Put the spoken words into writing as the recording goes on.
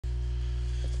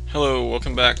Hello,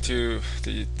 welcome back to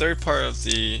the third part of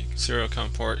the serial COM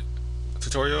port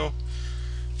tutorial.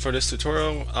 For this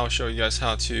tutorial, I'll show you guys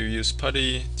how to use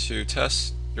Putty to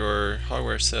test your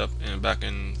hardware setup and back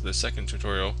in the second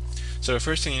tutorial. So the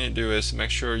first thing you need to do is make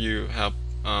sure you have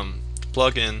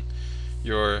plug in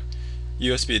your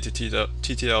USB to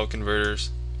TTL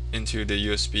converters into the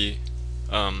USB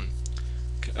um,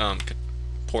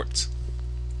 ports.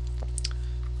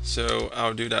 So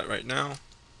I'll do that right now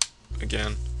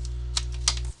again.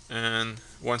 And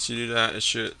once you do that, it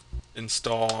should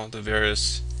install the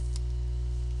various.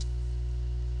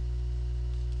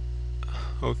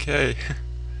 Okay.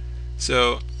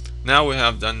 So now we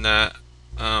have done that,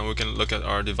 we can look at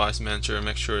our device manager and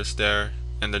make sure it's there,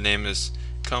 and the name is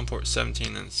COM port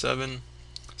 17 and 7,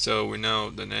 so we know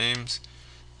the names.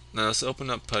 Now let's open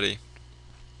up Putty,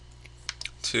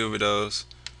 two videos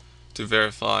to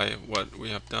verify what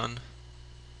we have done.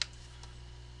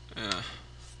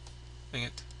 Dang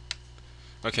it.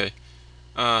 Okay.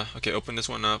 Okay, open this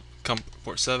one up, COM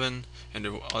port 7, and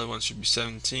the other one should be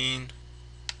 17.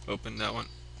 Open that one.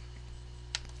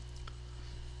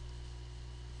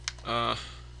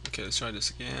 Okay, let's try this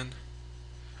again.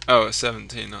 Oh, it's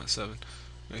 17, not 7.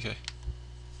 Okay.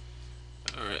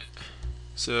 Alright.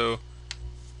 So,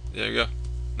 there you go.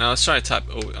 Now let's try to type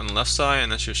O on the left side,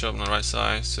 and that should show up on the right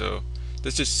side. So,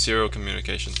 this is serial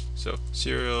communication. So,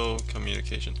 serial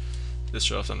communication. This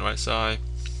shows up on the right side.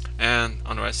 And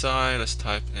on the right side, let's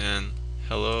type in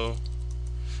hello.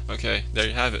 Okay, there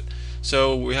you have it.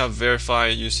 So, we have verify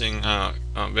using,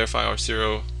 verify our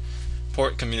serial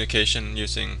port communication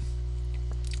using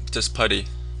just Putty.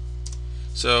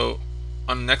 So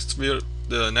on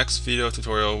the next video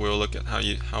tutorial, we'll look at how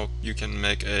you can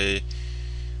make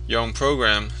your own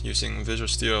program using Visual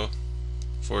Studio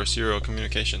for serial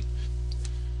communication.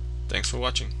 Thanks for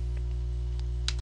watching.